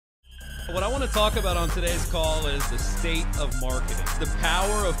What I want to talk about on today's call is the state of marketing, the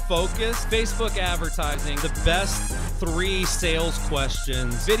power of focus, Facebook advertising, the best 3 sales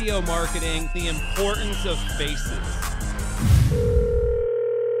questions, video marketing, the importance of faces.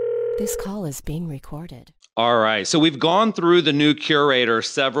 This call is being recorded. All right. So we've gone through the new Curaytor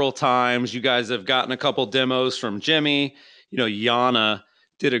several times. You guys have gotten a couple demos from Jimmy. Yana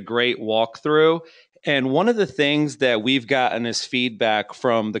did a great walkthrough. And one of the things that we've gotten as feedback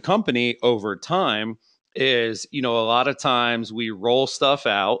from the company over time is, a lot of times we roll stuff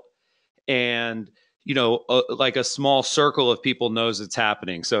out and, like a small circle of people knows it's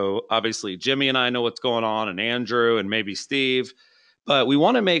happening. So obviously Jimmy and I know what's going on, and Andrew and maybe Steve, but we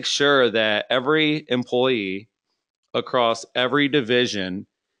want to make sure that every employee across every division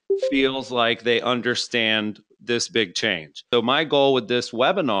feels like they understand this big change. So my goal with this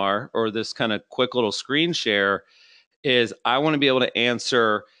webinar, or this kind of quick little screen share, is I want to be able to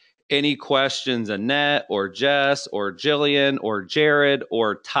answer any questions Annette or Jess or Jillian or Jared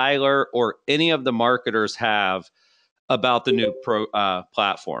or Tyler or any of the marketers have about the new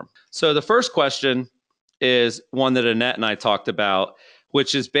platform. So the first question is one that Annette and I talked about,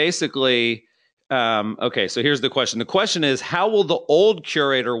 which is basically, okay, so here's the question. The question is, how will the old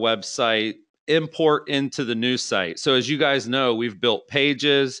Curaytor website import into the new site? So as you guys know, we've built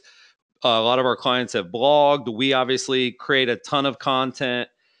pages. A lot of our clients have blogged. We obviously create a ton of content.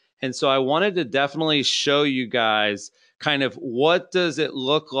 And so I wanted to definitely show you guys kind of what does it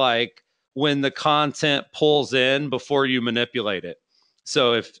look like when the content pulls in before you manipulate it.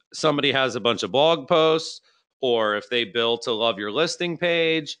 So if somebody has a bunch of blog posts, or if they built a love your listing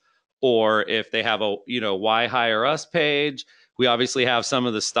page, or if they have a, why hire us page, we obviously have some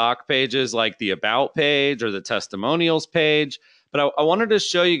of the stock pages like the about page or the testimonials page. But I wanted to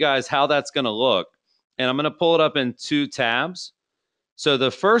show you guys how that's going to look. And I'm going to pull it up in 2 tabs. So the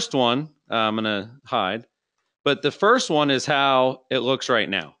first one, I'm going to hide. But the first one is how it looks right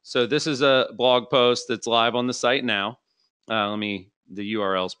now. So this is a blog post that's live on the site now. The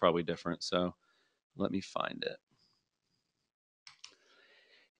URL is probably different. So let me find it.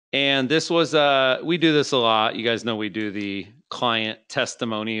 And this was, we do this a lot. You guys know we do the client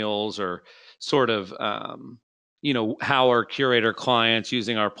testimonials, or sort of, how our Curaytor clients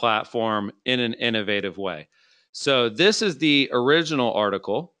using our platform in an innovative way. So this is the original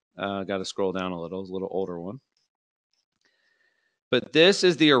article. Got to scroll down a little. It's a little older one. But this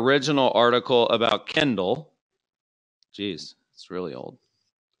is the original article about Kindle. Geez, it's really old.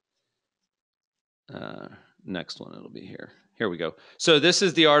 Next one, it'll be here. Here we go. So this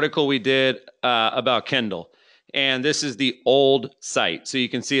is the article we did about Kindle. And this is the old site. So you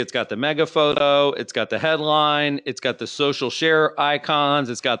can see it's got the mega photo, it's got the headline, it's got the social share icons,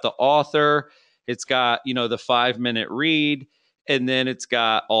 it's got the author, it's got, the 5-minute read, and then it's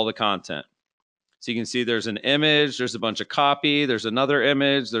got all the content. So you can see there's an image, there's a bunch of copy, there's another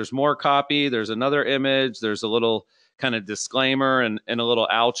image, there's more copy, there's another image, there's a little kind of disclaimer and a little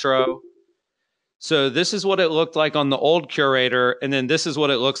outro. So this is what it looked like on the old Curaytor, and then this is what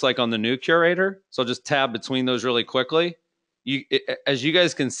it looks like on the new Curaytor. So I'll just tab between those really quickly. As you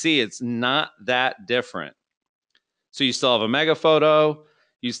guys can see, it's not that different. So you still have a mega photo,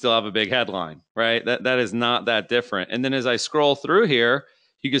 you still have a big headline, right? That is not that different. And then as I scroll through here,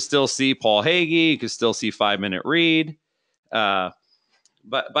 you can still see Paul Hagee, you can still see 5-minute read. But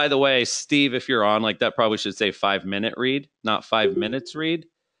by the way, Steve, if you're on, like, that probably should say 5-minute read, not 5 minutes read.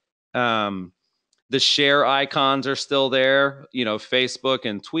 The share icons are still there, Facebook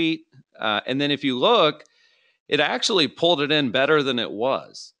and tweet. And then if you look, it actually pulled it in better than it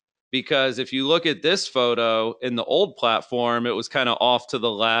was. Because if you look at this photo in the old platform, it was kind of off to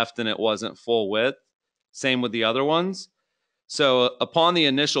the left and it wasn't full width. Same with the other ones. So upon the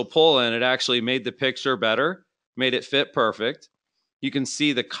initial pull in, it actually made the picture better, made it fit perfect. You can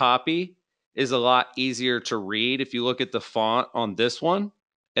see the copy is a lot easier to read. If you look at the font on this one,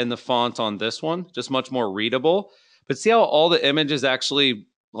 and the font on this one, just much more readable. But see how all the images actually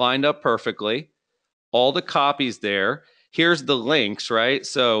lined up perfectly. All the copies there. Here's the links, right?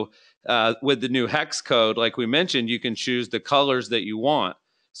 So with the new hex code, like we mentioned, you can choose the colors that you want.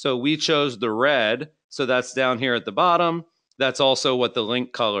 So we chose the red. So that's down here at the bottom. That's also what the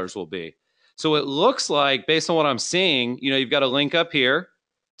link colors will be. So it looks like, based on what I'm seeing, you've got a link up here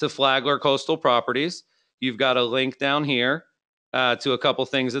to Flagler Coastal Properties. You've got a link down here to a couple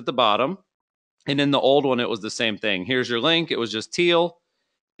things at the bottom. And in the old one, it was the same thing. Here's your link. It was just teal.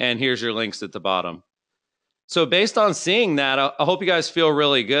 And here's your links at the bottom. So based on seeing that, I hope you guys feel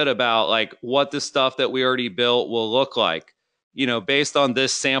really good about like what the stuff that we already built will look like. Based on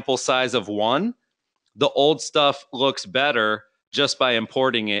this sample size of 1, the old stuff looks better just by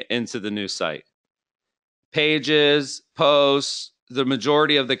importing it into the new site. Pages, posts, the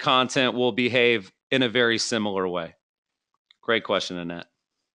majority of the content will behave in a very similar way. Great question, Annette.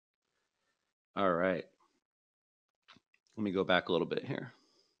 All right. Let me go back a little bit here.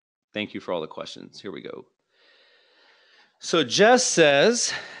 Thank you for all the questions. Here we go. So Jess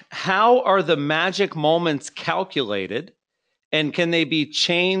says, how are the magic moments calculated, and can they be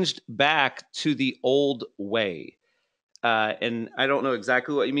changed back to the old way? And I don't know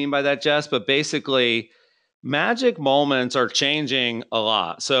exactly what you mean by that, Jess, but basically magic moments are changing a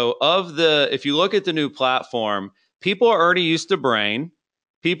lot. So if you look at the new platform, people are already used to brain.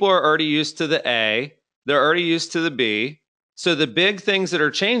 People are already used to the A. They're already used to the B. So the big things that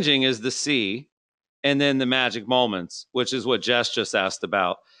are changing is the C and then the magic moments, which is what Jess just asked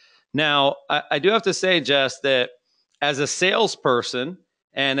about. Now, I do have to say, Jess, that as a salesperson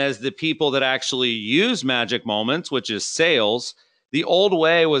and as the people that actually use magic moments, which is sales, the old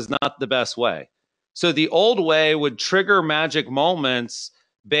way was not the best way. So the old way would trigger magic moments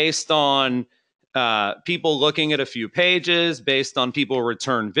based on people looking at a few pages, based on people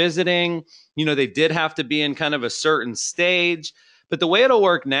return visiting. They did have to be in kind of a certain stage. But the way it'll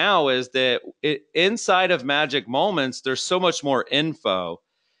work now is that inside of magic moments, there's so much more info.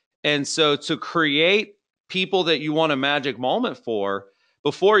 And so to create people that you want a magic moment for,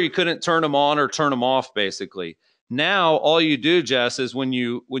 before you couldn't turn them on or turn them off, basically. Now, all you do, Jess, is when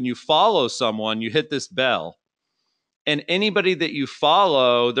you follow someone, you hit this bell. And anybody that you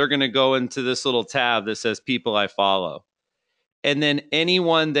follow, they're going to go into this little tab that says people I follow. And then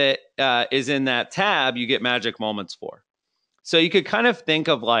anyone that is in that tab, you get magic moments for. So you could kind of think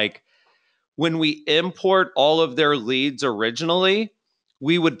of like when we import all of their leads originally,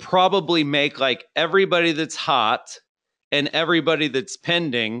 we would probably make like everybody that's hot and everybody that's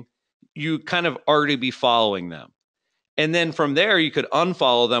pending, you kind of already be following them. And then from there, you could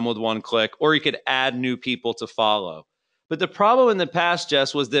unfollow them with one click, or you could add new people to follow. But the problem in the past,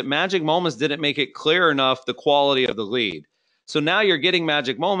 Jess, was that magic moments didn't make it clear enough the quality of the lead. So now you're getting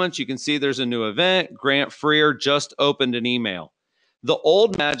magic moments. You can see there's a new event. Grant Freer just opened an email. The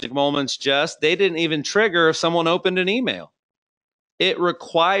old magic moments, Jess, they didn't even trigger if someone opened an email. It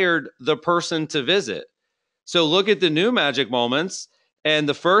required the person to visit. So look at the new magic moments. And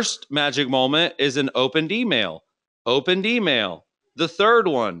the first magic moment is an opened email. Opened email. The third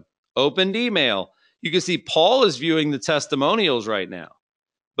one, opened email. You can see Paul is viewing the testimonials right now.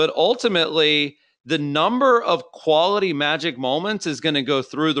 But ultimately, the number of quality magic moments is going to go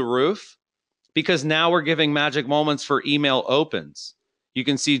through the roof because now we're giving magic moments for email opens. You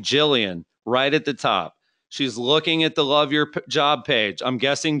can see Jillian right at the top. She's looking at the Love Your Job page. I'm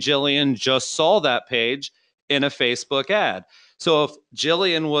guessing Jillian just saw that page in a Facebook ad. So if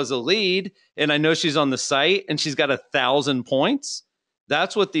Jillian was a lead, and I know she's on the site and she's got 1,000 points,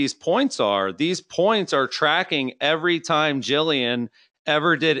 that's what these points are. These points are tracking every time Jillian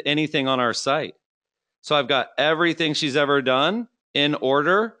ever did anything on our site. So I've got everything she's ever done in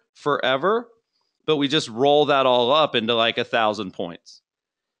order forever, but we just roll that all up into like 1,000 points.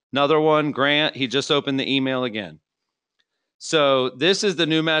 Another one, Grant, he just opened the email again. So this is the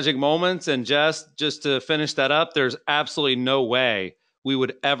new magic moments. And just to finish that up, there's absolutely no way we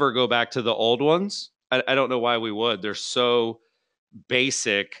would ever go back to the old ones. I don't know why we would. They're so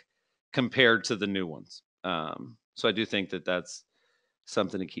basic compared to the new ones. So I do think that that's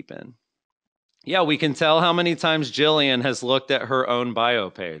something to keep in. Yeah, we can tell how many times Jillian has looked at her own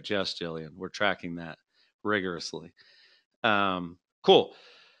bio page. Yes, Jillian, we're tracking that rigorously. Cool.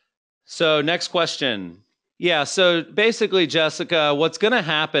 So next question. Yeah, so basically, Jessica, what's going to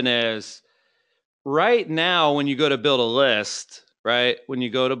happen is right now when you go to build a list, right, when you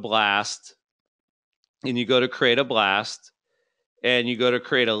go to Blast and you go to create a Blast and you go to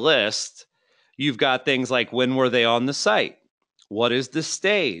create a list, you've got things like when were they on the site? What is the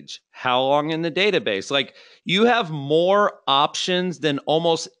stage? How long in the database? Like you have more options than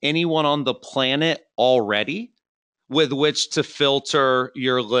almost anyone on the planet already with which to filter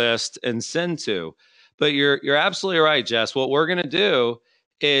your list and send to. But you're absolutely right, Jess. What we're going to do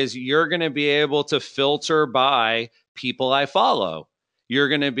is you're going to be able to filter by people I follow. You're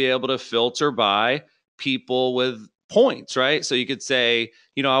going to be able to filter by people with points, right? So you could say,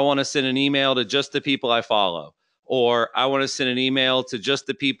 I want to send an email to just the people I follow, or I want to send an email to just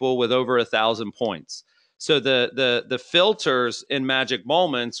the people with over 1,000 points. So the filters in magic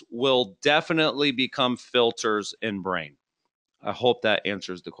moments will definitely become filters in brain. I hope that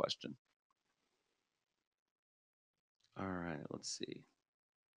answers the question. All right, let's see.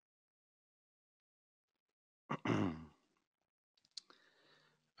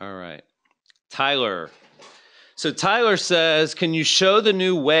 All right, Tyler. So Tyler says, can you show the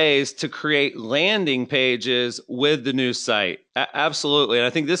new ways to create landing pages with the new site? Absolutely. And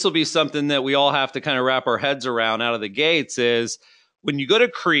I think this will be something that we all have to kind of wrap our heads around out of the gates is when you go to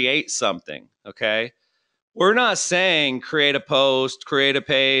create something, okay, we're not saying create a post, create a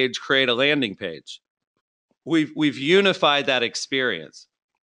page, create a landing page. We've unified that experience.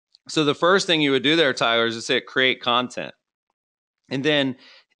 So the first thing you would do there, Tyler, is just hit create content. And then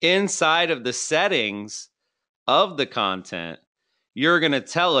inside of the settings of the content, you're going to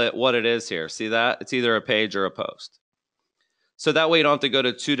tell it what it is here. See that? It's either a page or a post. So that way you don't have to go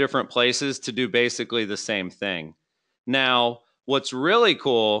to two different places to do basically the same thing. Now, what's really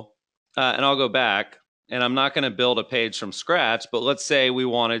cool, and I'll go back, and I'm not going to build a page from scratch, but let's say we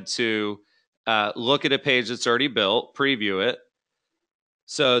wanted to look at a page that's already built, preview it.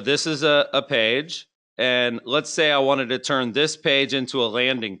 So this is a page, and let's say I wanted to turn this page into a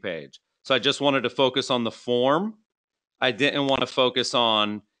landing page. So I just wanted to focus on the form. I didn't want to focus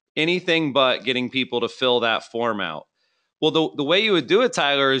on anything but getting people to fill that form out. Well, the way you would do it,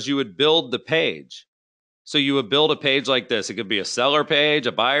 Tyler, is you would build the page. So you would build a page like this. It could be a seller page,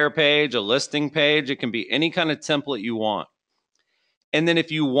 a buyer page, a listing page. It can be any kind of template you want. And then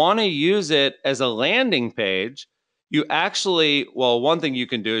if you want to use it as a landing page, you actually, well, one thing you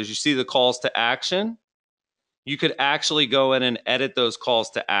can do is you see the calls to action. You could actually go in and edit those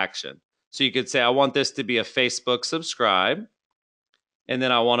calls to action. So you could say, I want this to be a Facebook subscribe, and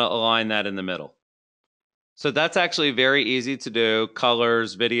then I want to align that in the middle. So that's actually very easy to do.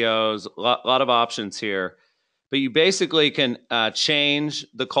 Colors, videos, a lot of options here. But you basically can change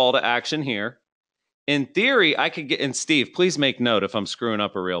the call to action here. In theory, I could get, and Steve, please make note if I'm screwing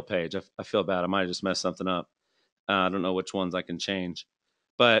up a real page. I feel bad. I might have just messed something up. I don't know which ones I can change.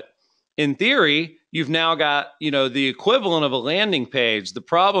 But in theory, you've now got, the equivalent of a landing page. The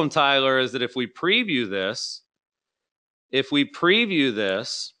problem, Tyler, is that if we preview this,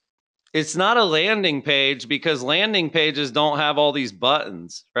 it's not a landing page because landing pages don't have all these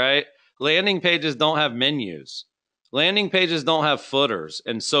buttons, right? Landing pages don't have menus. Landing pages don't have footers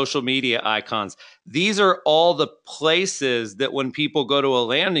and social media icons. These are all the places that when people go to a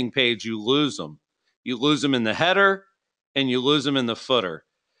landing page, you lose them. You lose them in the header and you lose them in the footer.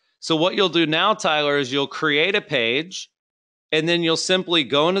 So what you'll do now, Tyler, is you'll create a page and then you'll simply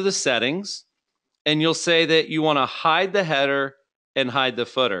go into the settings and you'll say that you want to hide the header and hide the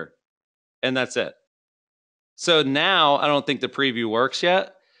footer. And that's it. So now I don't think the preview works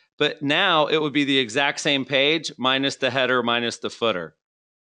yet, but now it would be the exact same page minus the header, minus the footer.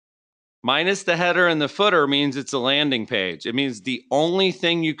 Minus the header and the footer means it's a landing page. It means the only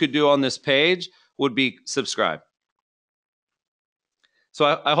thing you could do on this page would be subscribe.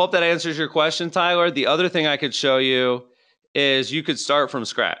 So I hope that answers your question, Tyler. The other thing I could show you is you could start from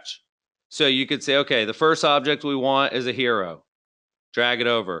scratch. So you could say, okay, the first object we want is a hero. Drag it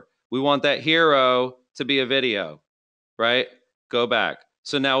over. We want that hero to be a video, right? Go back.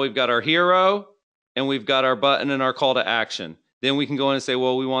 So now we've got our hero and we've got our button and our call to action. Then we can go in and say,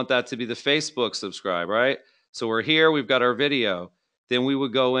 well, we want that to be the Facebook subscribe, right? So we're here, we've got our video. Then we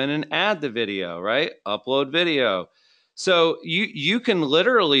would go in and add the video, right? Upload video. So you can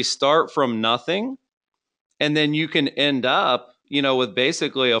literally start from nothing and then you can end up, with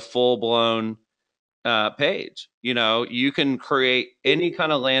basically a full-blown page. You can create any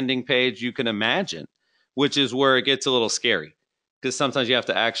kind of landing page you can imagine, which is where it gets a little scary because sometimes you have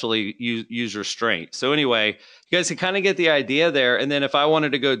to actually use restraint. So anyway, you guys can kind of get the idea there. And then if I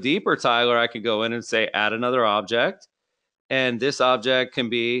wanted to go deeper, Tyler, I could go in and say, add another object. And this object can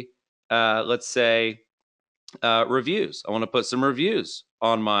be, let's say, reviews. I want to put some reviews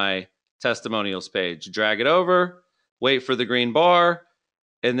on my testimonials page. Drag it over, wait for the green bar,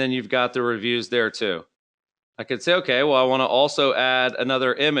 and then you've got the reviews there too. I could say, okay, well, I want to also add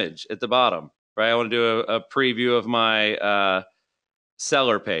another image at the bottom, right? I want to do a preview of my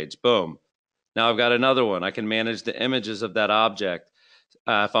seller page. Boom. Now I've got another one. I can manage the images of that object.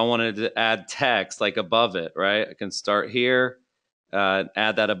 If I wanted to add text like above it, right? I can start here,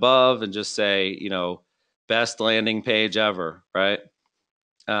 add that above and just say, best landing page ever, right?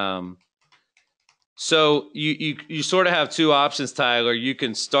 So you sort of have two options, Tyler. You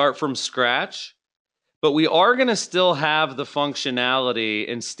can start from scratch, but we are going to still have the functionality.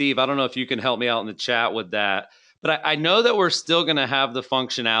 And Steve, I don't know if you can help me out in the chat with that, but I know that we're still going to have the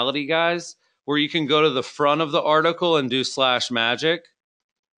functionality, guys, where you can go to the front of the article and do /magic.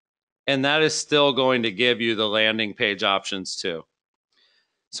 And that is still going to give you the landing page options too.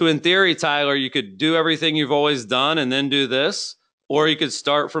 So in theory, Tyler, you could do everything you've always done and then do this, or you could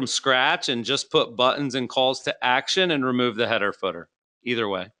start from scratch and just put buttons and calls to action and remove the header footer. Either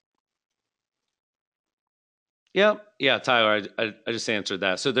way. Yep. Yeah, Tyler, I just answered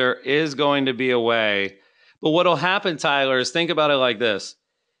that. So there is going to be a way. But what'll happen, Tyler, is think about it like this.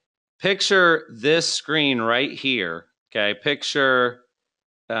 Picture this screen right here. Okay. Picture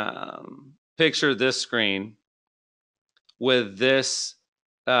this screen with this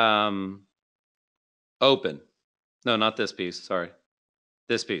open. No, not this piece. Sorry.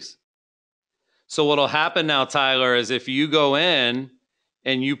 This piece. So what'll happen now, Tyler, is if you go in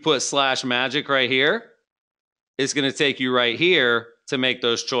and you put /magic right here, it's going to take you right here to make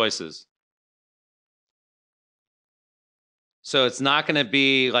those choices. So it's not going to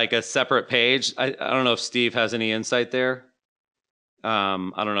be like a separate page. I don't know if Steve has any insight there.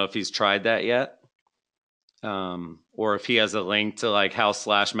 I don't know if he's tried that yet. Or if he has a link to like how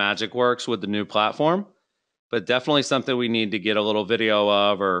 /magic works with the new platform. But definitely something we need to get a little video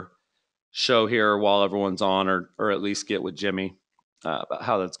of or show here while everyone's on, or at least get with Jimmy about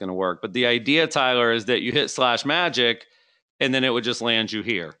how that's going to work. But the idea, Tyler, is that you hit /magic and then it would just land you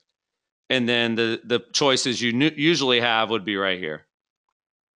here. And then the choices you usually have would be right here.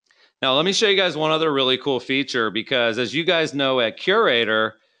 Now, let me show you guys one other really cool feature, because as you guys know at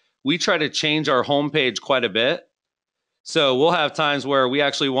Curaytor, we try to change our homepage quite a bit. So we'll have times where we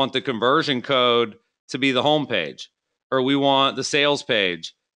actually want the conversion code to be the homepage, or we want the sales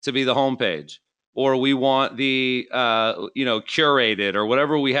page to be the homepage, or we want the curated or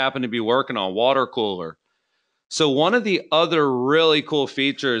whatever we happen to be working on, water cooler. So one of the other really cool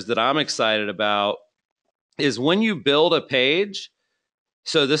features that I'm excited about is when you build a page.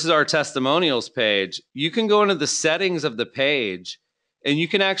 So this is our testimonials page. You can go into the settings of the page and you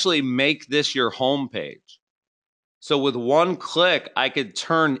can actually make this your home page. So with one click, I could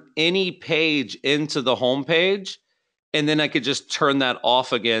turn any page into the home page, and then I could just turn that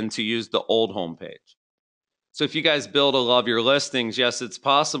off again to use the old home page. So if you guys build a love your listings, yes, it's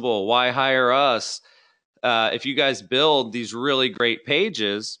possible. Why hire us? If you guys build these really great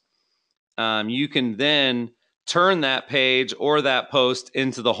pages, you can then turn that page or that post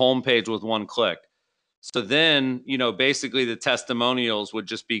into the home page with one click. So then, basically the testimonials would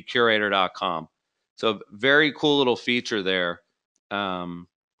just be Curaytor.com. So very cool little feature there,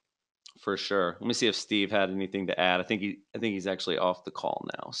 for sure. Let me see if Steve had anything to add. I think he's actually off the call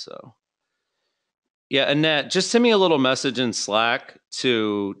now. So yeah, Annette, just send me a little message in Slack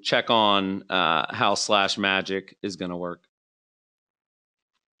to check on how /magic is going to work.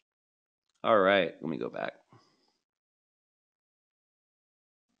 All right, let me go back.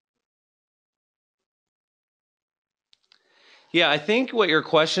 Yeah, I think what your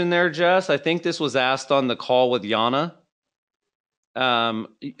question there, Jess, I think this was asked on the call with Yana.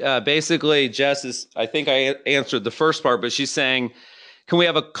 Basically, Jess I think I answered the first part, but she's saying, can we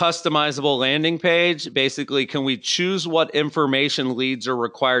have a customizable landing page? Basically, can we choose what information leads are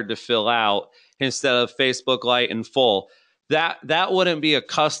required to fill out instead of Facebook Lite in full? That wouldn't be a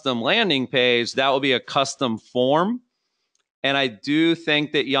custom landing page. That would be a custom form. And I do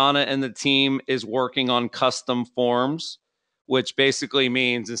think that Yana and the team is working on custom forms, which basically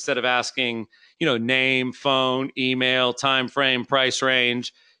means instead of asking, name, phone, email, time frame, price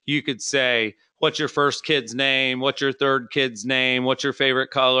range, you could say, what's your first kid's name? What's your third kid's name? What's your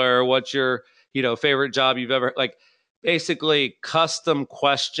favorite color? What's your, favorite job you've ever, like, basically custom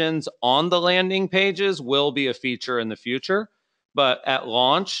questions on the landing pages will be a feature in the future, but at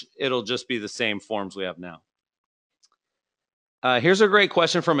launch, it'll just be the same forms we have now. Here's a great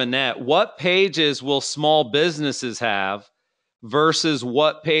question from Annette. What pages will small businesses have versus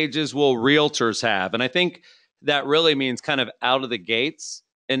what pages will realtors have? And I think that really means kind of out of the gates.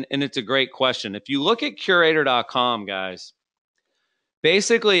 And it's a great question. If you look at Curaytor.com, guys,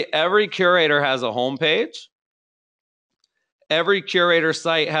 basically every Curaytor has a homepage. Every Curaytor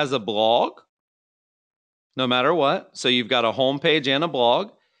site has a blog, no matter what. So you've got a homepage and a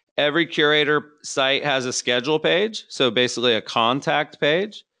blog. Every Curaytor site has a schedule page, so basically a contact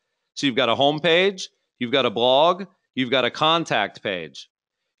page. So you've got a home page, you've got a blog, you've got a contact page.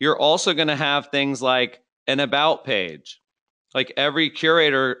 You're also going to have things like an about page. Like every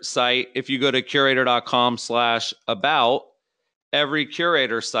Curaytor site, if you go to Curaytor.com/about, every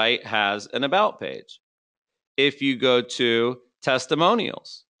Curaytor site has an about page. If you go to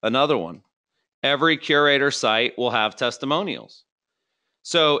testimonials, another one, every Curaytor site will have testimonials.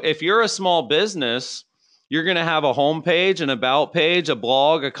 So if you're a small business, you're going to have a home page, an about page, a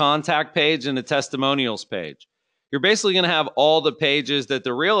blog, a contact page, and a testimonials page. You're basically going to have all the pages that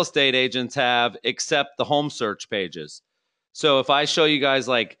the real estate agents have except the home search pages. So if I show you guys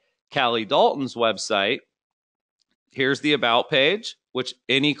like Callie Dalton's website, here's the about page, which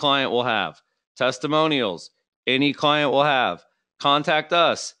any client will have. Testimonials, any client will have. Contact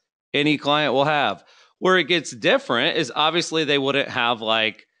us, any client will have. Where it gets different is obviously they wouldn't have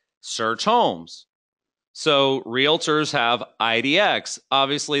like search homes. So realtors have IDX.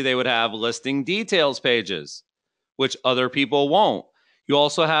 Obviously, they would have listing details pages, which other people won't. You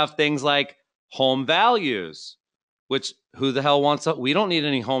also have things like home values, which who the hell wants? We don't need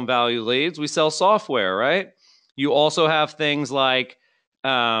any home value leads. We sell software, right? You also have things like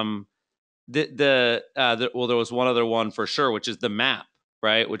well, there was one other one for sure, which is the map,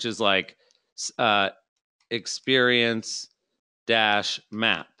 right? Which is like experience dash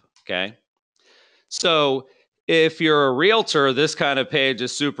map. Okay. So if you're a realtor, this kind of page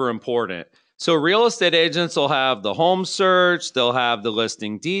is super important. So real estate agents will have the home search, they'll have the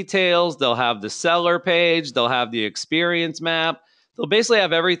listing details, they'll have the seller page, they'll have the experience map. They'll basically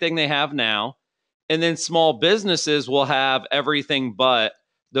have everything they have now. And then small businesses will have everything but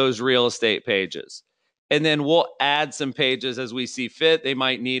those real estate pages. And then we'll add some pages as we see fit. They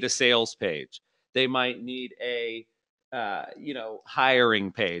might need a sales page. They might need a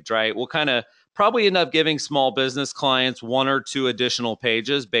hiring page, right? We'll kind of probably end up giving small business clients one or two additional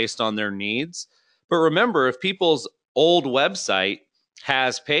pages based on their needs. But remember, if people's old website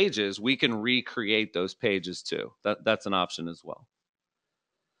has pages, we can recreate those pages too. That's an option as well.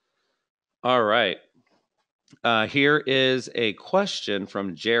 All right. Here is a question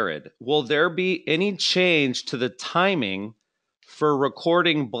from Jared. Will there be any change to the timing for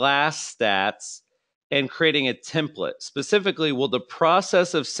recording blast stats and creating a template? Specifically, will the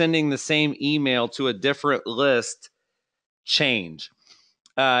process of sending the same email to a different list change?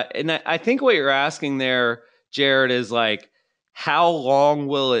 And I think what you're asking there, Jared, is like, how long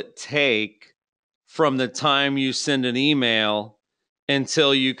will it take from the time you send an email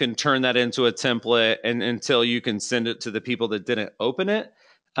until you can turn that into a template and until you can send it to the people that didn't open it?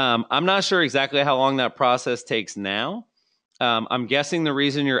 I'm not sure exactly how long that process takes now. I'm guessing the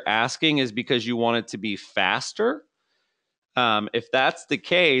reason you're asking is because you want it to be faster. If that's the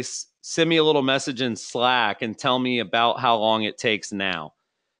case, send me a little message in Slack and tell me about how long it takes now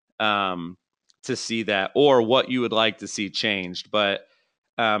to see that, or what you would like to see changed. But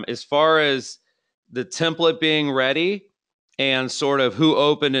as far as the template being ready and sort of who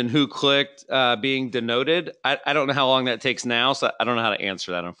opened and who clicked being denoted, I don't know how long that takes now, so I don't know how to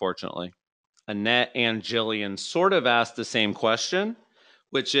answer that, unfortunately. Annette and Jillian sort of asked the same question,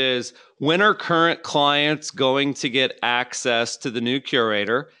 which is, when are current clients going to get access to the new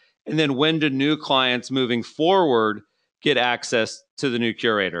Curaytor? And then when do new clients moving forward get access to the new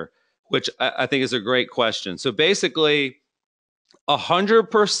Curaytor? Which I think is a great question. So basically,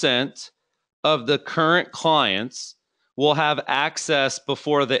 100% of the current clients will have access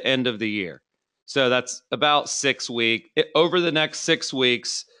before the end of the year. So that's about 6 weeks. Over the next 6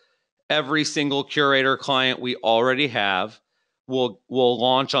 weeks, every single Curaytor client we already have will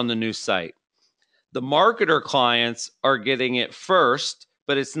launch on the new site. The marketer clients are getting it first,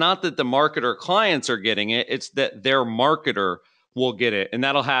 but it's not that the marketer clients are getting it, it's that their marketer will get it. And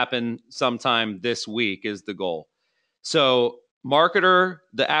that'll happen sometime this week is the goal. So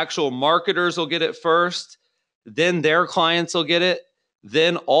the actual marketers will get it first, then their clients will get it,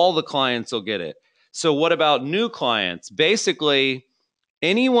 then all the clients will get it. So what about new clients? Basically,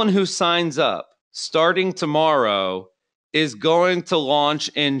 anyone who signs up starting tomorrow is going to launch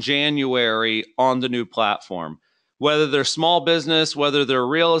in January on the new platform. Whether they're small business, whether they're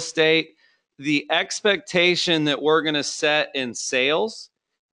real estate, the expectation that we're going to set in sales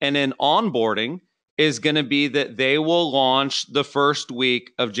and in onboarding is going to be that they will launch the first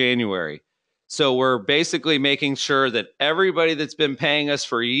week of January. So we're basically making sure that everybody that's been paying us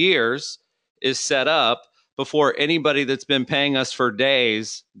for years is set up before anybody that's been paying us for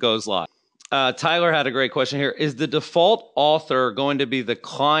days goes live. Tyler had a great question here. Is the default author going to be the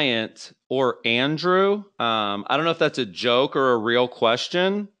client or Andrew? I don't know if that's a joke or a real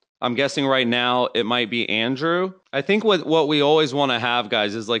question. I'm guessing right now it might be Andrew. I think what we always want to have,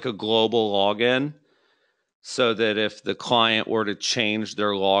 guys, is like a global login so that if the client were to change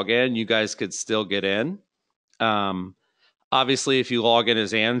their login, you guys could still get in. Obviously, if you log in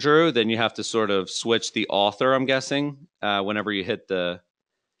as Andrew, then you have to sort of switch the author, I'm guessing, whenever you choose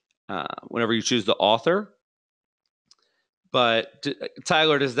the author. But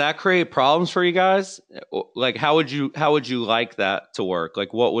Tyler, does that create problems for you guys? Like, how would you like that to work?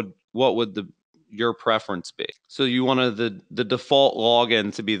 Like, what would your preference be? So you wanted the default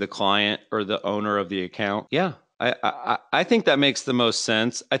login to be the client or the owner of the account? Yeah, I think that makes the most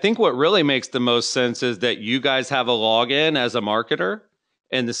sense. I think what really makes the most sense is that you guys have a login as a marketer,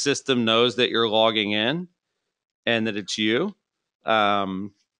 and the system knows that you're logging in and that it's you. But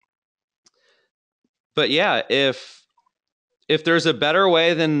yeah, if if there's a better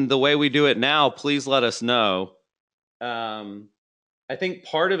way than the way we do it now, please let us know. I think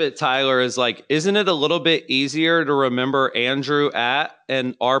part of it, Tyler, is like, isn't it a little bit easier to remember Andrew at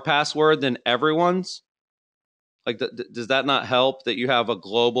and our password than everyone's? Like, does that not help that you have a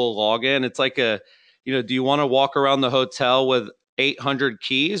global login? It's like do you want to walk around the hotel with 800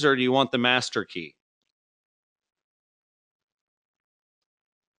 keys, or do you want the master key?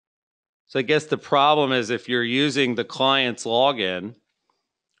 So I guess the problem is if you're using the client's login,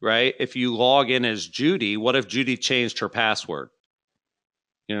 right? If you log in as Judy, what if Judy changed her password?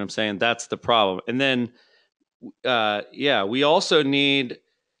 You know what I'm saying? That's the problem. And then, we also need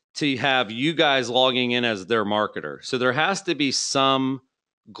to have you guys logging in as their marketer. So there has to be some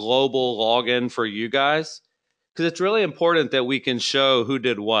global login for you guys, because it's really important that we can show who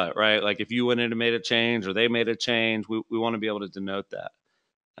did what, right? Like if you went in and made a change or they made a change, we want to be able to denote that.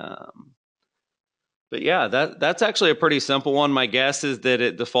 But yeah, that's actually a pretty simple one. My guess is that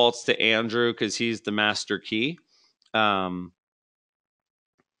it defaults to Andrew because he's the master key. Yeah,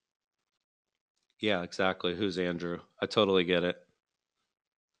 exactly. Who's Andrew? I totally get it.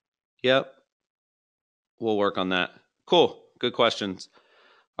 Yep. We'll work on that. Cool. Good questions.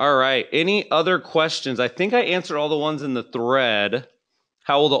 All right. Any other questions? I think I answered all the ones in the thread.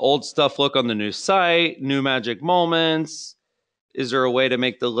 How will the old stuff look on the new site? New magic moments? Is there a way to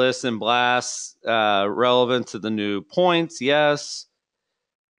make the lists and blasts relevant to the new points? Yes.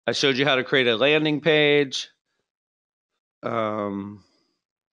 I showed you how to create a landing page.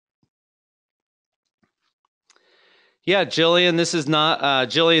 Yeah, Jillian, this is not,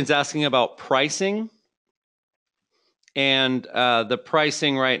 Jillian's asking about pricing. And the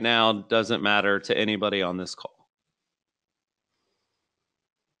pricing right now doesn't matter to anybody on this call.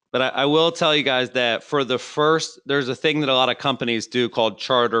 But I will tell you guys that for the first, there's a thing that a lot of companies do called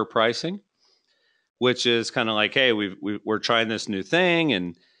charter pricing, which is kind of like, hey, we're trying this new thing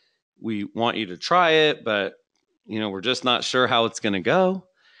and we want you to try it, but we're just not sure how it's going to go.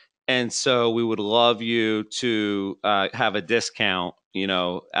 And so we would love you to have a discount,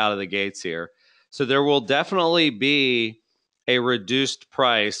 out of the gates here. So there will definitely be a reduced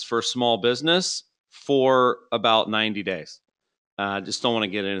price for small business for about 90 days. Just don't want to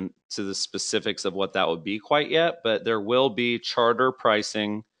get into the specifics of what that would be quite yet, but there will be charter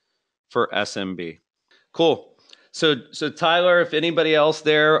pricing for SMB. Cool. So Tyler, if anybody else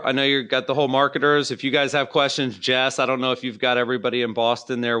there, I know you've got the whole marketers. If you guys have questions, Jess, I don't know if you've got everybody in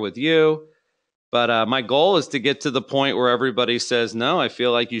Boston there with you, but my goal is to get to the point where everybody says, no, I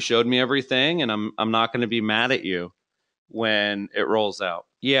feel like you showed me everything and I'm not going to be mad at you when it rolls out.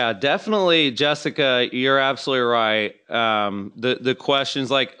 Yeah, definitely, Jessica, you're absolutely right. The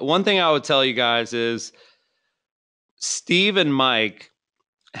questions, like one thing I would tell you guys is Steve and Mike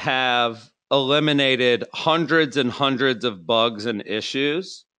have eliminated hundreds and hundreds of bugs and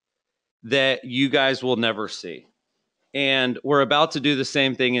issues that you guys will never see. And we're about to do the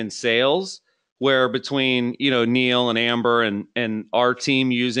same thing in sales, where between, Neil and Amber and our team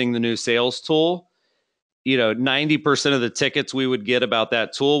using the new sales tool, 90% of the tickets we would get about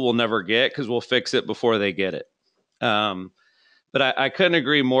that tool we'll never get because we'll fix it before they get it. But I couldn't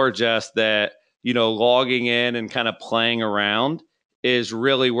agree more, Jess, that, logging in and kind of playing around is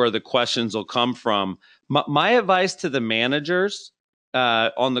really where the questions will come from. My advice to the managers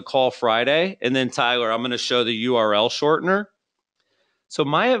on the call Friday, and then Tyler, I'm going to show the URL shortener. So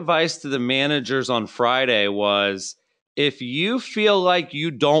my advice to the managers on Friday was, if you feel like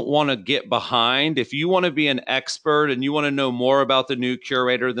you don't want to get behind, if you want to be an expert and you want to know more about the new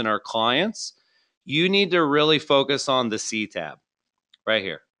Curaytor than our clients, you need to really focus on the C tab right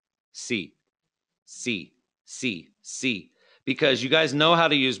here. C, C, C, C. Because you guys know how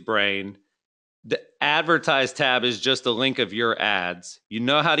to use Brain. The advertise tab is just a link of your ads. You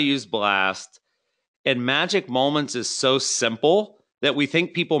know how to use Blast. And Magic Moments is so simple that we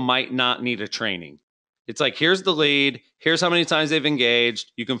think people might not need a training. It's like, here's the lead. Here's how many times they've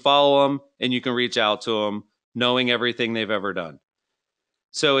engaged. You can follow them and you can reach out to them knowing everything they've ever done.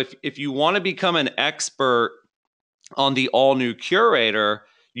 So if you want to become an expert on the all new Curaytor,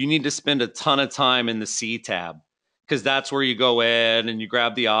 you need to spend a ton of time in the C tab, because that's where you go in and you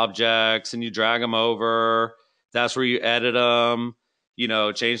grab the objects and you drag them over. That's where you edit them,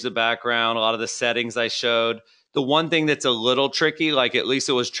 change the background, a lot of the settings I showed. The one thing that's a little tricky, like at least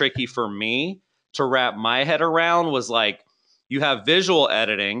it was tricky for me to wrap my head around, was like, you have visual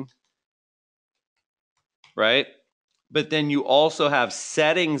editing, right? But then you also have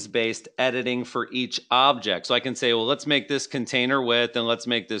settings-based editing for each object. So I can say, well, let's make this container width and let's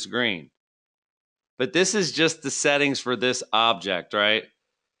make this green. But this is just the settings for this object, right?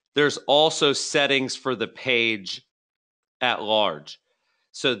 There's also settings for the page at large.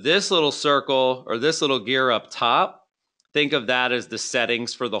 So this little circle or this little gear up top, think of that as the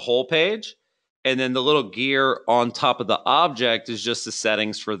settings for the whole page. And then the little gear on top of the object is just the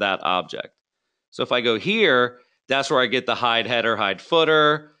settings for that object. So if I go here, that's where I get the hide header, hide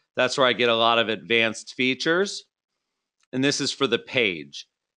footer. That's where I get a lot of advanced features. And this is for the page.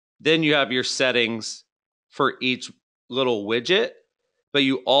 Then you have your settings for each little widget, but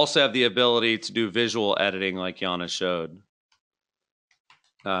you also have the ability to do visual editing like Yana showed.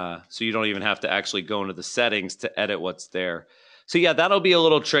 So you don't even have to actually go into the settings to edit what's there. So yeah, that'll be a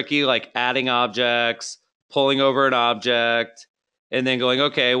little tricky, like adding objects, pulling over an object, and then going,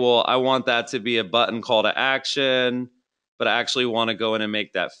 okay, well, I want that to be a button call to action, but I actually want to go in and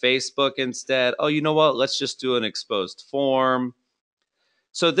make that Facebook instead. Oh, you know what? Let's just do an exposed form.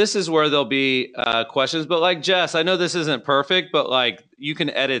 So this is where there'll be questions. But like Jess, I know this isn't perfect, but like you can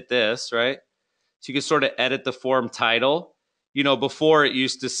edit this, right? So you can sort of edit the form title. You know, before it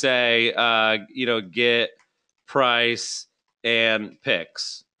used to say, you know, get price and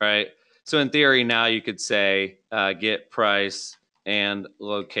picks, right? So in theory, now you could say get price and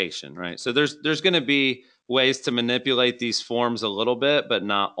location, right? So there's going to be ways to manipulate these forms a little bit, but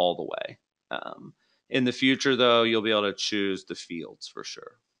not all the way. In the future, though, you'll be able to choose the fields for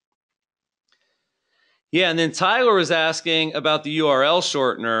sure. Yeah, and then Tyler was asking about the URL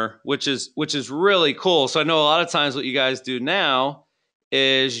shortener, which is really cool. So I know a lot of times what you guys do now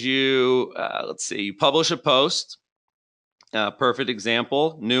is you, let's see, you publish a post. Perfect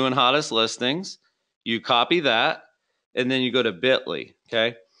example, new and hottest listings. You copy that, and then you go to Bitly,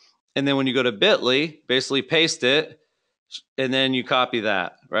 okay? And then when you go to Bitly, basically paste it, and then you copy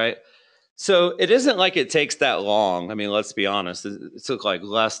that, right? So it isn't like it takes that long. I mean, let's be honest. It took like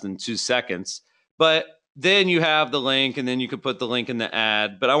less than 2 seconds. But then you have the link, and then you can put the link in the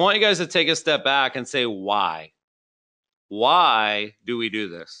ad. But I want you guys to take a step back and say, why? Why do we do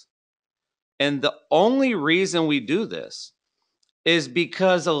this? And the only reason we do this is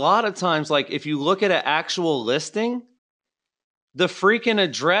because a lot of times, like if you look at an actual listing, the freaking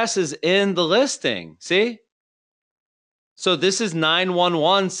address is in the listing. See? So this is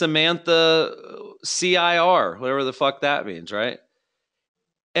 911 Samantha CIR, whatever the fuck that means, right?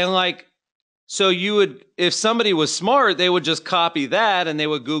 And like, so you would, if somebody was smart, they would just copy that and they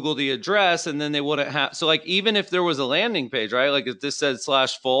would Google the address and then they wouldn't have, so like even if there was a landing page, right? Like if this said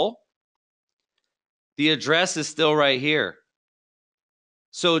 /full, the address is still right here.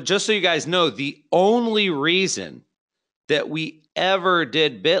 So just so you guys know, the only reason that we ever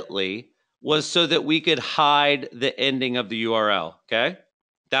did Bitly was so that we could hide the ending of the URL, okay?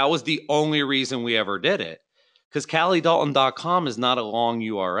 That was the only reason we ever did it, because CallieDalton.com is not a long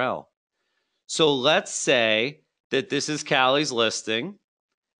URL. So let's say that this is Callie's listing,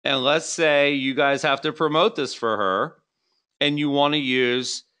 and let's say you guys have to promote this for her, and you want to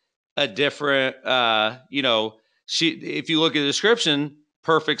use a different, you know, if you look at the description,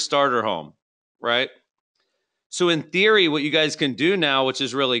 perfect starter home, right? So in theory, what you guys can do now, which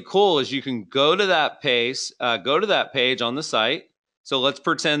is really cool, is you can go to that page on the site. So let's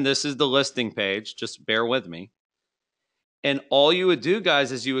pretend this is the listing page. Just bear with me. And all you would do,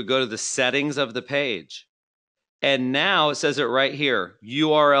 guys, is you would go to the settings of the page. And now it says it right here,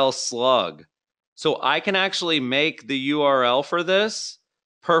 URL slug. So I can actually make the URL for this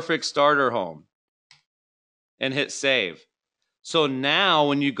perfect starter home and hit save. So now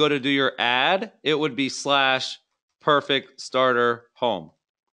when you go to do your ad, it would be /perfect starter home.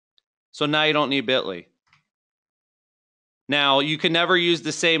 So now you don't need Bitly. Now you can never use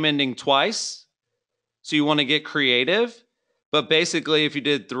the same ending twice. So you want to get creative. But basically if you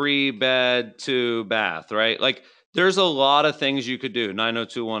did 3-bed, 2-bath, right? Like there's a lot of things you could do.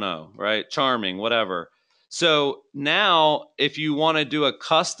 90210, right? Charming, whatever. So now if you want to do a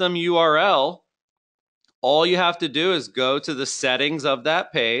custom URL, all you have to do is go to the settings of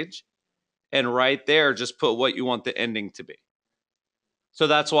that page and right there, just put what you want the ending to be. So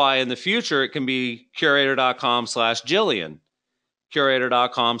that's why in the future, it can be Curaytor.com/Jillian,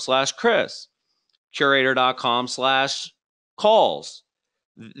 Curaytor.com/Chris, Curaytor.com/calls.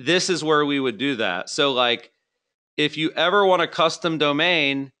 This is where we would do that. So like, if you ever want a custom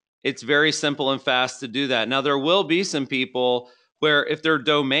domain, it's very simple and fast to do that. Now, there will be some people where if their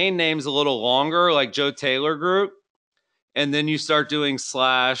domain name's a little longer, like Joe Taylor Group, and then you start doing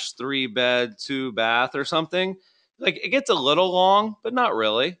 /3-bed, 2-bath or something, like it gets a little long, but not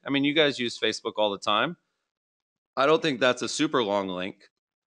really. I mean, you guys use Facebook all the time. I don't think that's a super long link.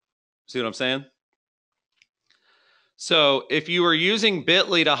 See what I'm saying? So if you were using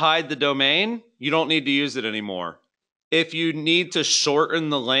Bitly to hide the domain, you don't need to use it anymore. If you need to shorten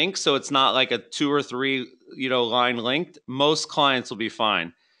the link so it's not like a 2 or 3 line linked, most clients will be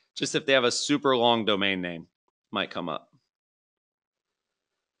fine. Just if they have a super long domain name, might come up.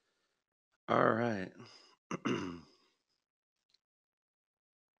 All right.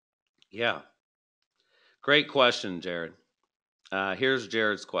 Yeah. Great question, Jared. Here's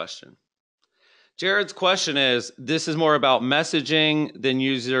Jared's question. Jared's question is, this is more about messaging than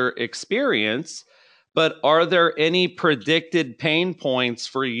user experience, but are there any predicted pain points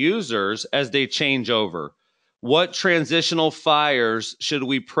for users as they change over? What transitional fires should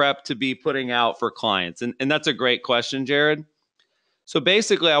we prep to be putting out for clients? And that's a great question, Jared. So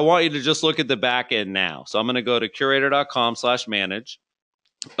basically, I want you to just look at the back end now. So I'm going to go to curaytor.com/manage.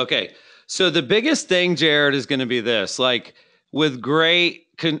 Okay. So the biggest thing, Jared, is going to be this. Like with great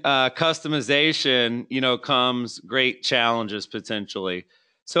customization, comes great challenges potentially.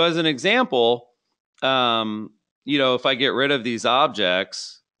 So as an example, if I get rid of these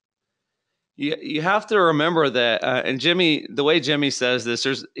objects, you have to remember that, and Jimmy, the way Jimmy says this,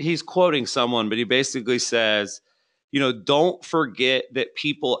 he's quoting someone, but he basically says, don't forget that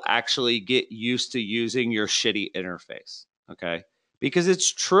people actually get used to using your shitty interface. Okay. Because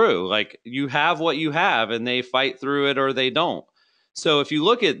it's true. Like you have what you have and they fight through it or they don't. So if you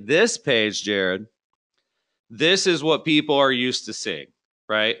look at this page, Jared, this is what people are used to seeing,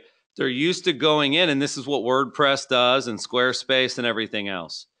 right? They're used to going in, and this is what WordPress does and Squarespace and everything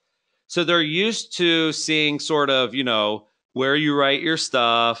else. So they're used to seeing sort of, where you write your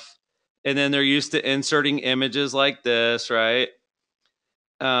stuff. And then they're used to inserting images like this, right?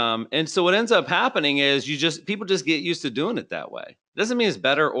 And so what ends up happening is people just get used to doing it that way. It doesn't mean it's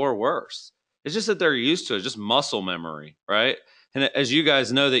better or worse. It's just that they're used to it, just muscle memory, right? And as you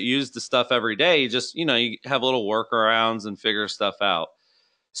guys know that use the stuff every day, you have little workarounds and figure stuff out.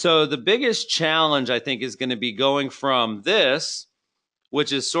 So the biggest challenge, I think, is going to be going from this,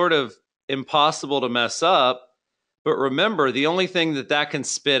 which is sort of impossible to mess up. But remember, the only thing that can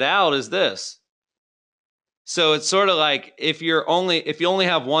spit out is this. So it's sort of like if you only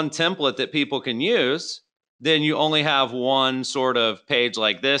have one template that people can use, then you only have one sort of page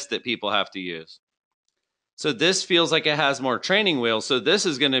like this that people have to use. So this feels like it has more training wheels. So this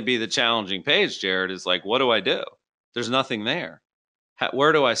is going to be the challenging page, Jared, is like, what do I do? There's nothing there.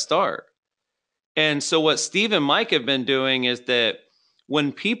 Where do I start? And so what Steve and Mike have been doing is that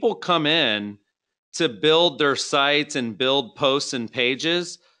when people come in to build their sites and build posts and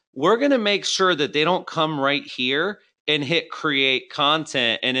pages, we're going to make sure that they don't come right here and hit create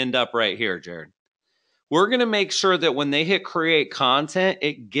content and end up right here, Jared. We're going to make sure that when they hit create content,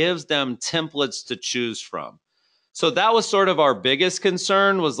 it gives them templates to choose from. So that was sort of our biggest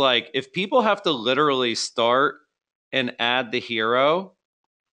concern, was like, if people have to literally start and add the hero,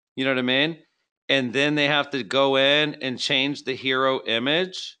 you know what I mean? And then they have to go in and change the hero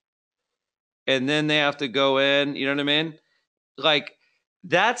image. And then they have to go in, you know what I mean? Like,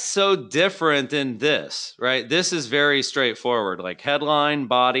 that's so different than this, right? This is very straightforward, like headline,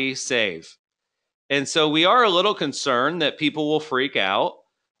 body, save. And so we are a little concerned that people will freak out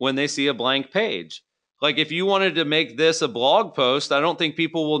when they see a blank page. Like if you wanted to make this a blog post, I don't think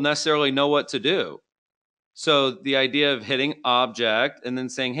people will necessarily know what to do. So the idea of hitting object and then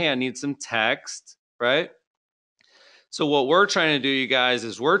saying, hey, I need some text, right? So what we're trying to do, you guys,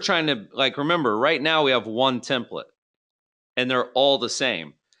 is we're trying to, like, remember, right now we have one template and they're all the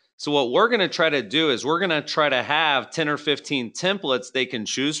same. So what we're going to try to do is we're going to try to have 10 or 15 templates they can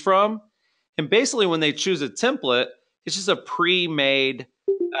choose from. And basically when they choose a template, it's just a pre-made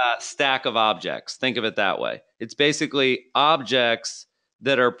stack of objects. Think of it that way. It's basically objects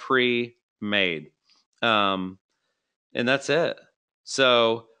that are pre-made. And that's it.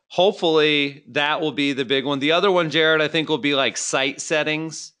 So hopefully that will be the big one. The other one, Jared, I think will be like site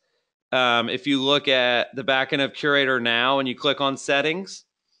settings. If you look at the back end of Curaytor now and you click on settings,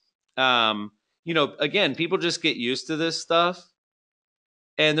 again, people just get used to this stuff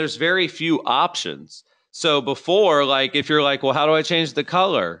and there's very few options. So before, like, if you're like, well, how do I change the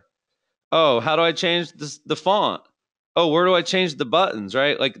color? Oh, how do I change the font? Oh, where do I change the buttons,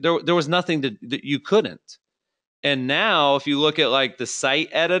 right? Like there was nothing that you couldn't. And now if you look at like the site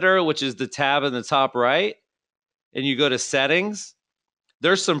editor, which is the tab in the top right, and you go to settings,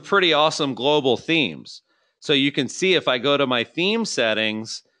 there's some pretty awesome global themes. So you can see if I go to my theme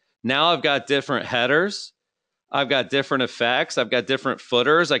settings, now I've got different headers. I've got different effects. I've got different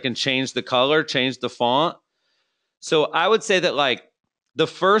footers. I can change the color, change the font. So I would say that like the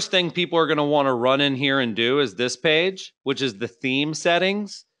first thing people are going to want to run in here and do is this page, which is the theme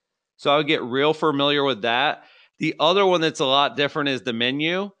settings. So I would get real familiar with that. The other one that's a lot different is the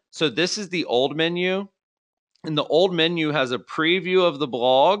menu. So this is the old menu. And the old menu has a preview of the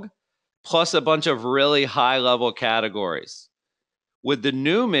blog, plus a bunch of really high level categories. With the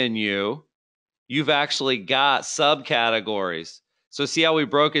new menu, you've actually got subcategories. So see how we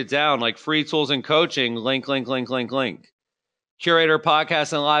broke it down, like free tools and coaching, link, link, link, link, link. Curaytor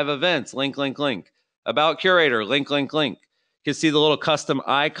podcasts and live events, link, link, link. About Curaytor, link, link, link. You can see the little custom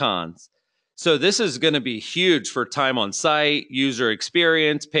icons. So this is going to be huge for time on site, user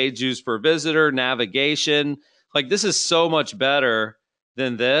experience, page views per visitor, navigation. Like this is so much better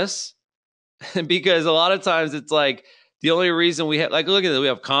than this because a lot of times it's like the only reason we have, like, look at it, we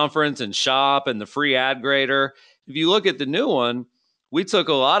have conference and shop and the free ad grader. If you look at the new one, we took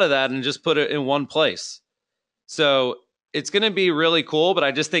a lot of that and just put it in one place. So it's going to be really cool, but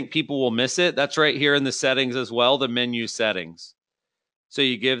I just think people will miss it. That's right here in the settings as well, the menu settings. So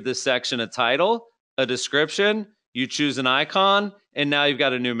you give this section a title, a description, you choose an icon, and now you've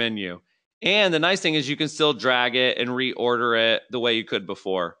got a new menu. And the nice thing is you can still drag it and reorder it the way you could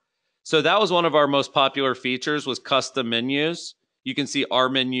before. So that was one of our most popular features was custom menus. You can see our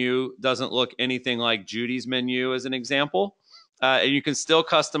menu doesn't look anything like Judy's menu as an example. And you can still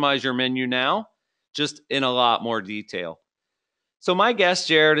customize your menu now, just in a lot more detail. So my guess,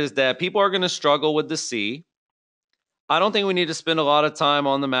 Jared, is that people are going to struggle with the C. I don't think we need to spend a lot of time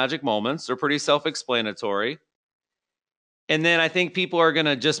on the magic moments. They're pretty self-explanatory. And then I think people are going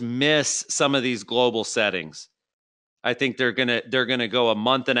to just miss some of these global settings. I think they're gonna go a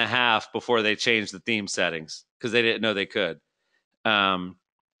month and a half before they change the theme settings because they didn't know they could. Now,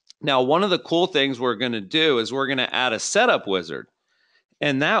 one of the cool things we're going to do is we're going to add a setup wizard.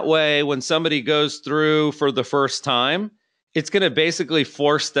 And that way, when somebody goes through for the first time, it's going to basically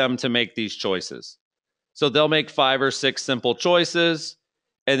force them to make these choices. So they'll make 5 or 6 simple choices,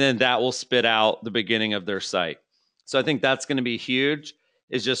 and then that will spit out the beginning of their site. So I think that's going to be huge.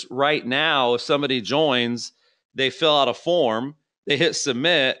 Is just right now, if somebody joins, they fill out a form, they hit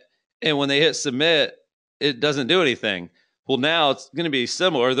submit, and when they hit submit, it doesn't do anything. Well, now it's going to be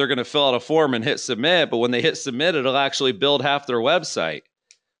similar. They're going to fill out a form and hit submit, but when they hit submit, it'll actually build half their website,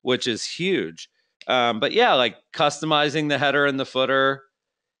 which is huge. But yeah, like customizing the header and the footer,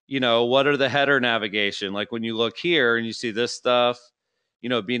 what are the header navigation? Like when you look here and you see this stuff,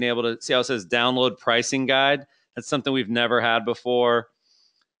 being able to see how it says download pricing guide. That's something we've never had before.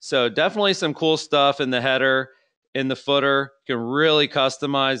 So definitely some cool stuff in the header, in the footer. You can really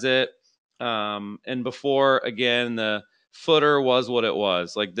customize it. And before, again, the footer was what it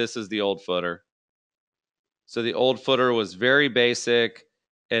was. Like this is the old footer. So the old footer was very basic.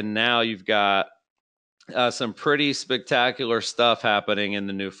 And now you've got some pretty spectacular stuff happening in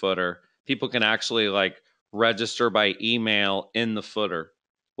the new footer. People can actually like register by email in the footer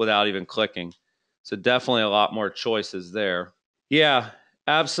without even clicking. So definitely a lot more choices there. Yeah,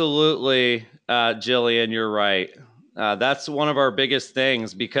 absolutely, Jillian, you're right. That's one of our biggest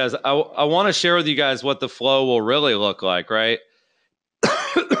things because I want to share with you guys what the flow will really look like, right?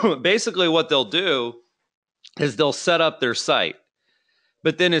 Basically, what they'll do is they'll set up their site.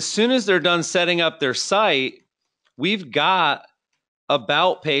 But then as soon as they're done setting up their site, we've got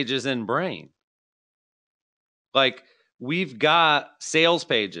about pages in Brain. Like we've got sales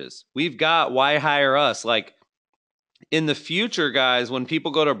pages. We've got why hire us. Like in the future, guys, when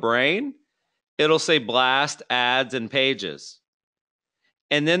people go to Brain, it'll say blast, ads, and pages.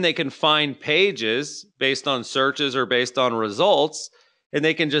 And then they can find pages based on searches or based on results, and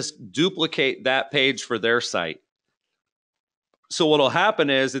they can just duplicate that page for their site. So what'll happen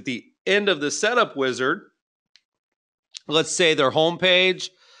is at the end of the setup wizard, let's say their home page,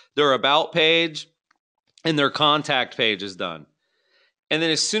 their about page, and their contact page is done. And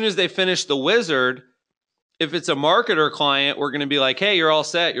then as soon as they finish the wizard, if it's a marketer client, we're going to be like, hey, you're all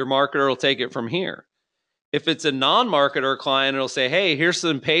set. Your marketer will take it from here. If it's a non-marketer client, it'll say, hey, here's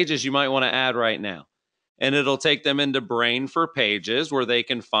some pages you might want to add right now. And it'll take them into Brain for pages where they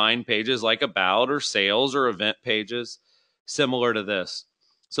can find pages like about or sales or event pages similar to this.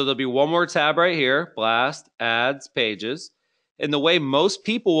 So there'll be one more tab right here, blast, ads, pages. And the way most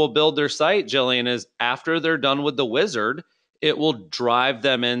people will build their site, Jillian, is after they're done with the wizard, it will drive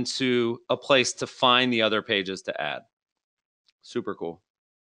them into a place to find the other pages to add. Super cool.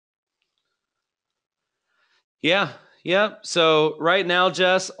 Yeah. So right now,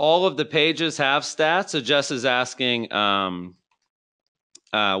 Jess, all of the pages have stats. So Jess is asking,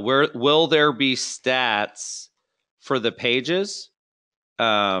 where will there be stats for the pages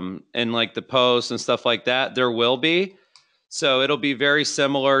and like the posts and stuff like that? There will be. So it'll be very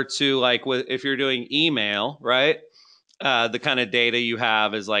similar to like if you're doing email, right? The kind of data you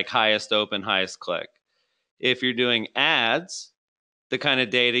have is like highest open, highest click. If you're doing ads, the kind of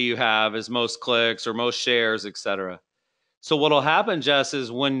data you have is most clicks or most shares, etc. So what'll happen, Jess,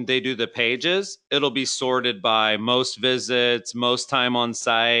 is when they do the pages, it'll be sorted by most visits, most time on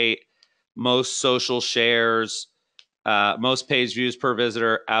site, most social shares, most page views per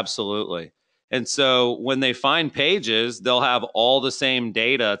visitor. Absolutely. And so when they find pages, they'll have all the same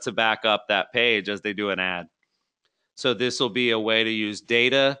data to back up that page as they do an ad. So this will be a way to use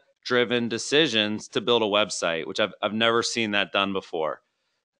data-driven decisions to build a website, which I've never seen that done before.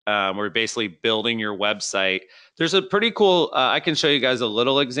 We're basically building your website. There's a pretty cool, I can show you guys a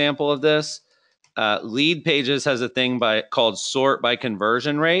little example of this. Lead Pages has a thing called sort by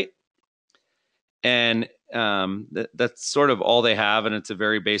conversion rate. And that's sort of all they have, and it's a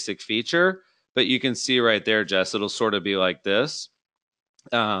very basic feature. But you can see right there, Jess, it'll sort of be like this.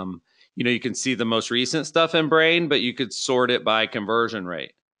 You can see the most recent stuff in Brain, but you could sort it by conversion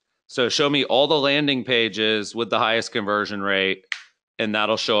rate. So show me all the landing pages with the highest conversion rate, and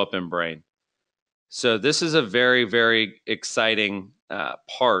that'll show up in Brain. So this is a very, very exciting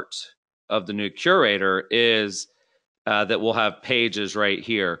part of the new Curaytor is that we'll have pages right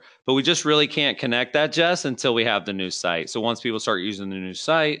here. But we just really can't connect that, Jess, until we have the new site. So once people start using the new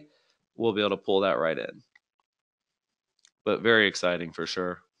site, we'll be able to pull that right in. But very exciting for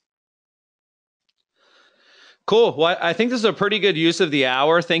sure. Cool. Well, I think this is a pretty good use of the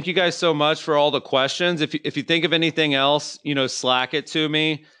hour. Thank you guys so much for all the questions. If you think of anything else, Slack it to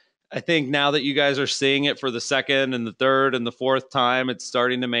me. I think now that you guys are seeing it for the second and the third and the fourth time, it's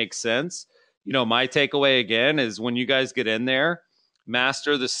starting to make sense. My takeaway again is when you guys get in there,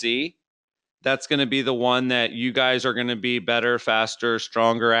 master the C. That's going to be the one that you guys are going to be better, faster,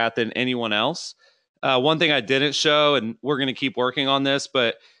 stronger at than anyone else. One thing I didn't show, and we're going to keep working on this,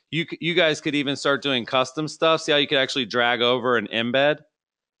 but you guys could even start doing custom stuff. See how you could actually drag over and embed?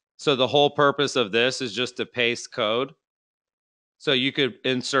 So the whole purpose of this is just to paste code. So you could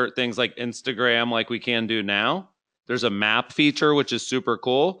insert things like Instagram like we can do now. There's a map feature, which is super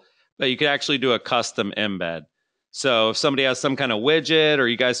cool, but you could actually do a custom embed. So if somebody has some kind of widget or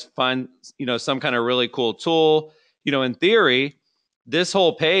you guys find, some kind of really cool tool, in theory, this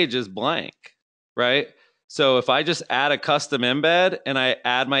whole page is blank, right? So if I just add a custom embed and I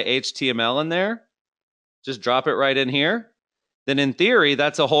add my HTML in there, just drop it right in here, then in theory,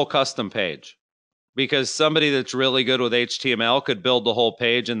 that's a whole custom page. Because somebody that's really good with HTML could build the whole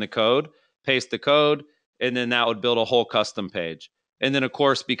page in the code, paste the code, and then that would build a whole custom page. And then, of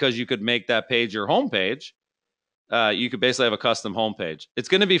course, because you could make that page your home page, you could basically have a custom home page. It's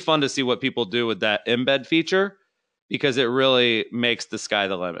going to be fun to see what people do with that embed feature because it really makes the sky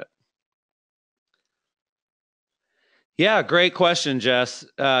the limit. Yeah, great question, Jess.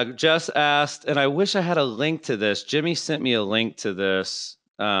 Jess asked, and I wish I had a link to this. Jimmy sent me a link to this.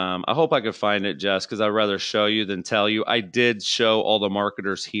 I hope I could find it, Jess, because I'd rather show you than tell you. I did show all the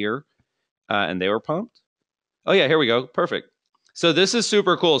marketers here, and they were pumped. Oh, yeah, here we go. Perfect. So this is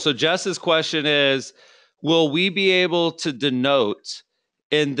super cool. So Jess's question is, will we be able to denote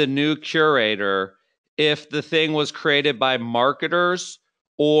in the new Curaytor if the thing was created by marketers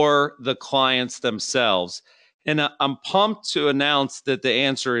or the clients themselves? And I'm pumped to announce that the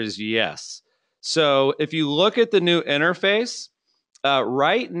answer is yes. So if you look at the new interface,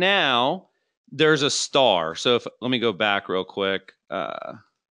 right now, there's a star. So let me go back real quick.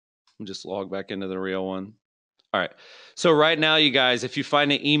 Just log back into the real one. All right. So right now, you guys, if you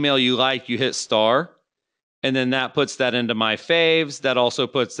find an email you like, you hit star. And then that puts that into my faves. That also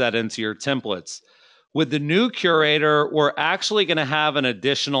puts that into your templates. With the new Curaytor, we're actually going to have an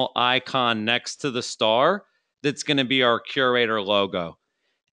additional icon next to the star that's going to be our Curaytor logo.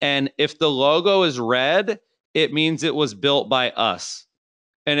 And if the logo is red, it means it was built by us.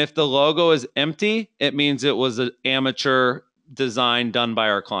 And if the logo is empty, it means it was an amateur design done by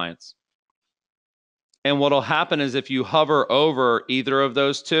our clients. And what'll happen is if you hover over either of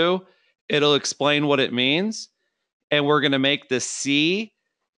those two, it'll explain what it means. And we're going to make the C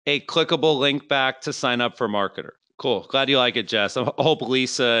a clickable link back to sign up for Marketer. Cool. Glad you like it, Jess. I hope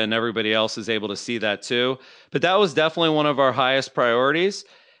Lisa and everybody else is able to see that too. But that was definitely one of our highest priorities.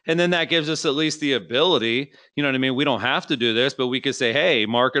 And then that gives us at least the ability, you know what I mean? We don't have to do this, but we could say, hey,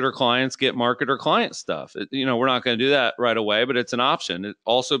 marketer clients get marketer client stuff. We're not going to do that right away, but it's an option. It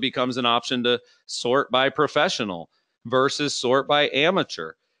also becomes an option to sort by professional versus sort by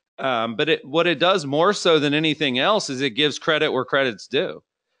amateur. But what it does more so than anything else is it gives credit where credit's due.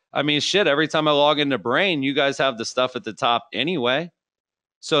 I mean, shit, every time I log into Brain, you guys have the stuff at the top anyway.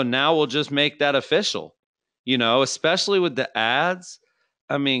 So now we'll just make that official, especially with the ads.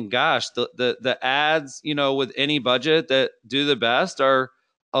 I mean, gosh, the ads, with any budget that do the best are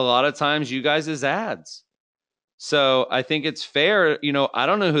a lot of times you guys' ads. So I think it's fair. I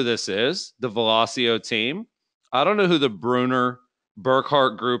don't know who this is, the Velocio team. I don't know who the Bruner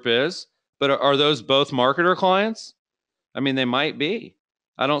Burkhart group is, but are those both marketer clients? I mean, they might be.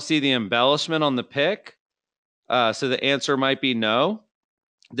 I don't see the embellishment on the pic. So the answer might be no.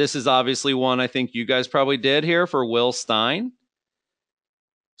 This is obviously one I think you guys probably did here for Will Stein.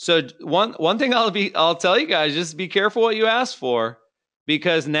 So one thing I'll tell you guys, just be careful what you ask for,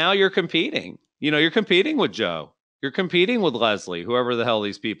 because now you're competing. You're competing with Joe. You're competing with Leslie, whoever the hell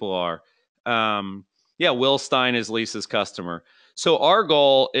these people are. Yeah, Will Stein is Lisa's customer. So our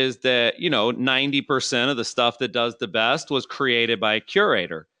goal is that, 90% of the stuff that does the best was created by a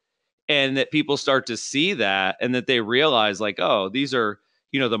Curaytor, and that people start to see that, and that they realize like, oh, these are,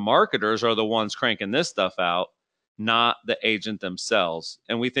 the marketers are the ones cranking this stuff out, not the agent themselves.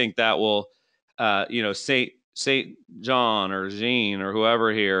 And we think that will, St. John or Jean or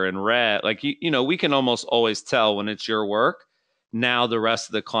whoever here in red, like, we can almost always tell when it's your work. Now the rest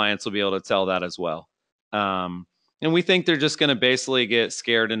of the clients will be able to tell that as well. And we think they're just going to basically get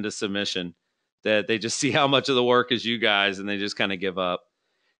scared into submission, that they just see how much of the work is you guys and they just kind of give up.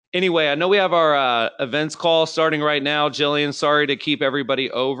 Anyway, I know we have our events call starting right now. Jillian, sorry to keep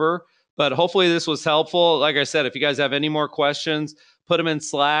everybody over, but hopefully this was helpful. Like I said, if you guys have any more questions, put them in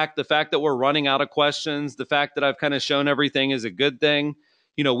Slack. The fact that we're running out of questions, the fact that I've kind of shown everything is a good thing.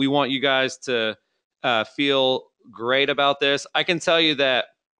 We want you guys to feel great about this. I can tell you that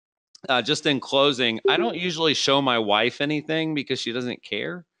just in closing, I don't usually show my wife anything because she doesn't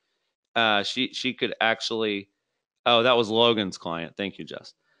care. She could actually, oh, that was Logan's client. Thank you,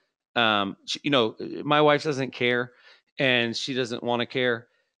 Jess. My wife doesn't care and she doesn't want to care.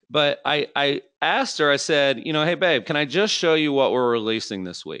 But I asked her, I said, hey, babe, can I just show you what we're releasing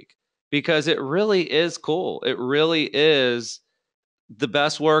this week? Because it really is cool. It really is the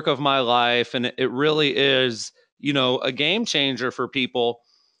best work of my life. And it really is, a game changer for people.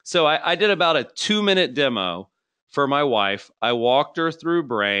 So I did about a 2-minute demo for my wife. I walked her through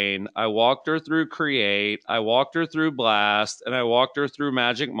Brain. I walked her through Create. I walked her through Blast. And I walked her through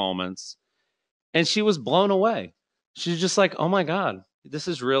Magic Moments. And she was blown away. She's just like, oh my God, this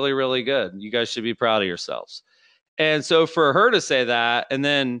is really, really good. You guys should be proud of yourselves. And so for her to say that, and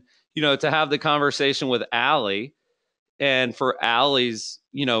then, to have the conversation with Allie, and for Allie's,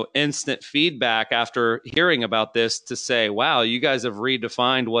 instant feedback after hearing about this to say, wow, you guys have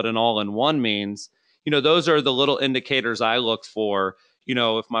redefined what an all-in-one means. Those are the little indicators I look for.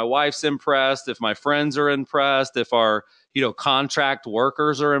 If my wife's impressed, if my friends are impressed, if our, contract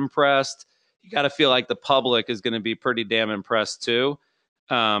workers are impressed, you got to feel like the public is going to be pretty damn impressed too.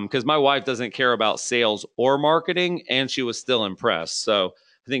 Because my wife doesn't care about sales or marketing, and she was still impressed. So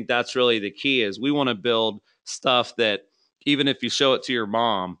I think that's really the key, is we want to build stuff that even if you show it to your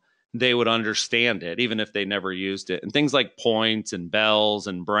mom, they would understand it, even if they never used it. And things like points and bells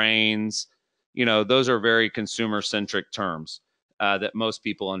and brains, those are very consumer-centric terms that most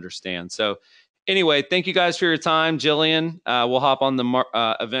people understand. So anyway, thank you guys for your time. Jillian, we'll hop on the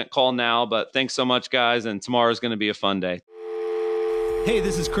event call now, but thanks so much, guys, and tomorrow's going to be a fun day. Hey,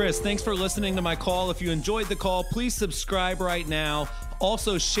 this is Chris. Thanks for listening to my call. If you enjoyed the call, please subscribe right now.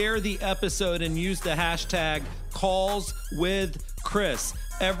 Also, share the episode and use the hashtag #CallsWithChris.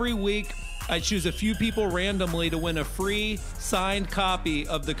 Every week, I choose a few people randomly to win a free signed copy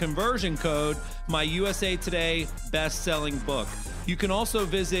of The Conversion Code, my USA Today best-selling book. You can also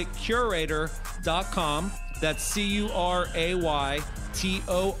visit Curaytor.com. That's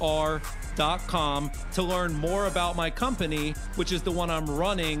Curaytor.com to learn more about my company, which is the one I'm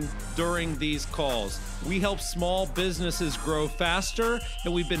running during these calls. We help small businesses grow faster,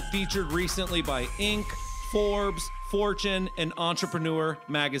 and we've been featured recently by Inc., Forbes, Fortune, and Entrepreneur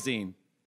Magazine.